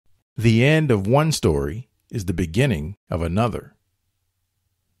The end of one story is the beginning of another.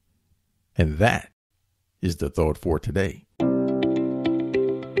 And that is the thought for today.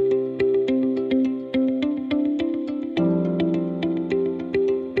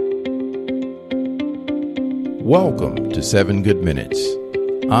 Welcome to 7 Good Minutes.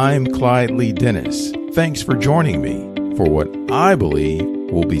 I'm Clyde Lee Dennis. Thanks for joining me for what I believe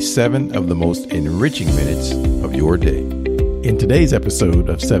will be 7 of the most enriching minutes of your day. In today's episode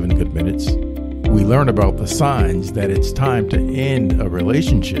of 7 Good Minutes, we learn about the signs that it's time to end a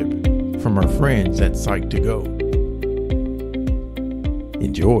relationship from our friends at Psych2Go.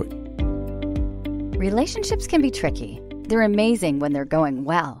 Enjoy. Relationships can be tricky. They're amazing when they're going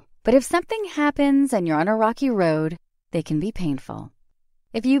well. But if something happens and you're on a rocky road, they can be painful.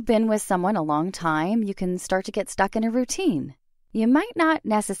 If you've been with someone a long time, you can start to get stuck in a routine. You might not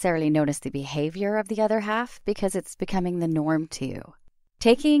necessarily notice the behavior of the other half because it's becoming the norm to you.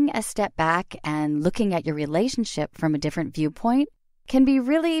 Taking a step back and looking at your relationship from a different viewpoint can be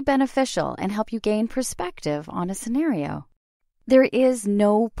really beneficial and help you gain perspective on a scenario. There is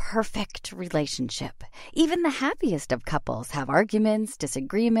no perfect relationship. Even the happiest of couples have arguments,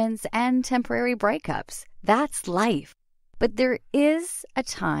 disagreements, and temporary breakups. That's life. But there is a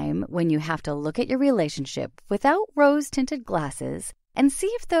time when you have to look at your relationship without rose-tinted glasses and see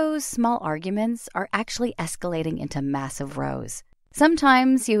if those small arguments are actually escalating into massive rows.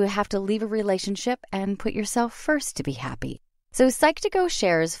 Sometimes you have to leave a relationship and put yourself first to be happy. So Psych2Go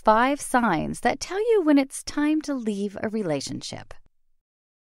shares 5 signs that tell you when it's time to leave a relationship.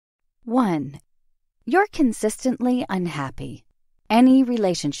 1. You're consistently unhappy. Any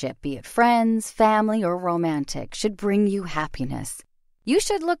relationship, be it friends, family, or romantic, should bring you happiness. You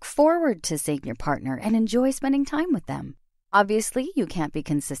should look forward to seeing your partner and enjoy spending time with them. Obviously, you can't be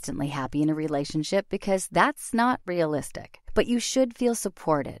consistently happy in a relationship because that's not realistic. But you should feel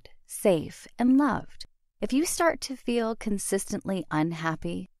supported, safe, and loved. If you start to feel consistently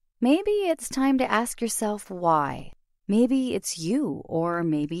unhappy, maybe it's time to ask yourself why. Maybe it's you or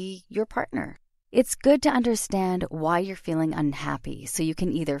maybe your partner. It's good to understand why you're feeling unhappy so you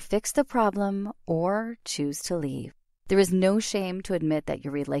can either fix the problem or choose to leave. There is no shame to admit that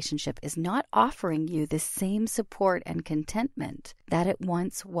your relationship is not offering you the same support and contentment that it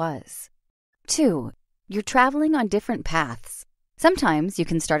once was. 2. You're traveling on different paths. Sometimes you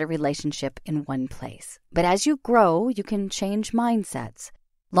can start a relationship in one place, but as you grow, you can change mindsets.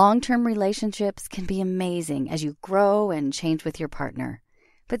 Long-term relationships can be amazing as you grow and change with your partner,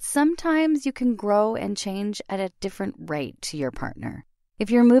 but sometimes you can grow and change at a different rate to your partner.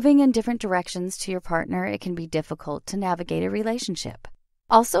 If you're moving in different directions to your partner, it can be difficult to navigate a relationship.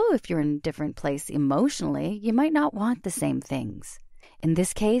 Also, if you're in a different place emotionally, you might not want the same things. In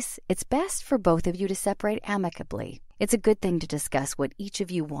this case, it's best for both of you to separate amicably. It's a good thing to discuss what each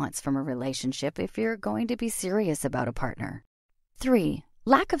of you wants from a relationship if you're going to be serious about a partner. 3.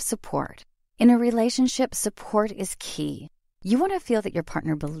 Lack of support. In a relationship, support is key. You want to feel that your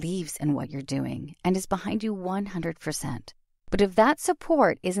partner believes in what you're doing and is behind you 100%. But if that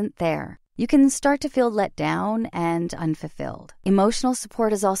support isn't there, you can start to feel let down and unfulfilled. Emotional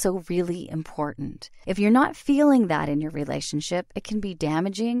support is also really important. If you're not feeling that in your relationship, it can be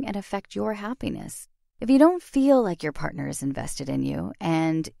damaging and affect your happiness. If you don't feel like your partner is invested in you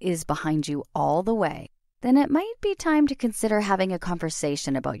and is behind you all the way, then it might be time to consider having a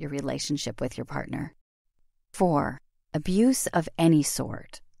conversation about your relationship with your partner. 4. Abuse of any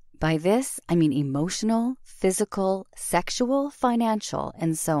sort. By this, I mean emotional, physical, sexual, financial,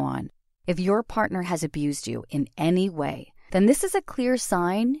 and so on. If your partner has abused you in any way, then this is a clear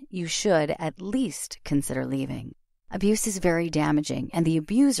sign you should at least consider leaving. Abuse is very damaging, and the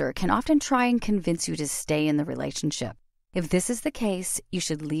abuser can often try and convince you to stay in the relationship. If this is the case, you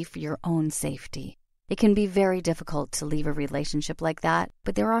should leave for your own safety. It can be very difficult to leave a relationship like that,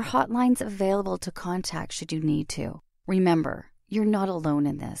 but there are hotlines available to contact should you need to. Remember, you're not alone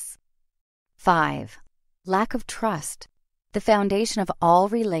in this. 5. Lack of trust. The foundation of all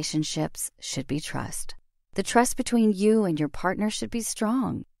relationships should be trust. The trust between you and your partner should be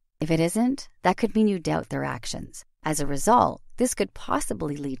strong. If it isn't, that could mean you doubt their actions. As a result, this could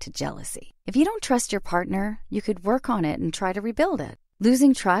possibly lead to jealousy. If you don't trust your partner, you could work on it and try to rebuild it.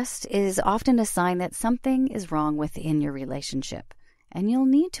 Losing trust is often a sign that something is wrong within your relationship, and you'll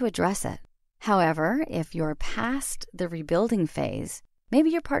need to address it. However, if you're past the rebuilding phase, maybe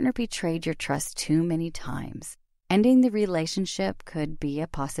your partner betrayed your trust too many times. Ending the relationship could be a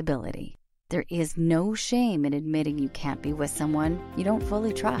possibility. There is no shame in admitting you can't be with someone you don't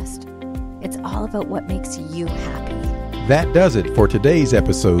fully trust. It's all about what makes you happy. That does it for today's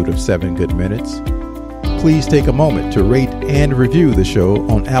episode of 7 Good Minutes. please take a moment to rate and review the show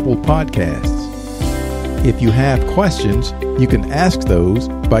on Apple Podcasts. If you have questions, you can ask those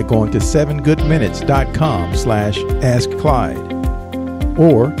by going to 7goodminutes.com/askclyde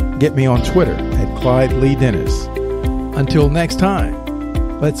or get me on Twitter at Clyde Lee Dennis. Until next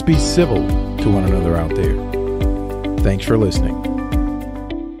time, let's be civil to one another out there. Thanks for listening.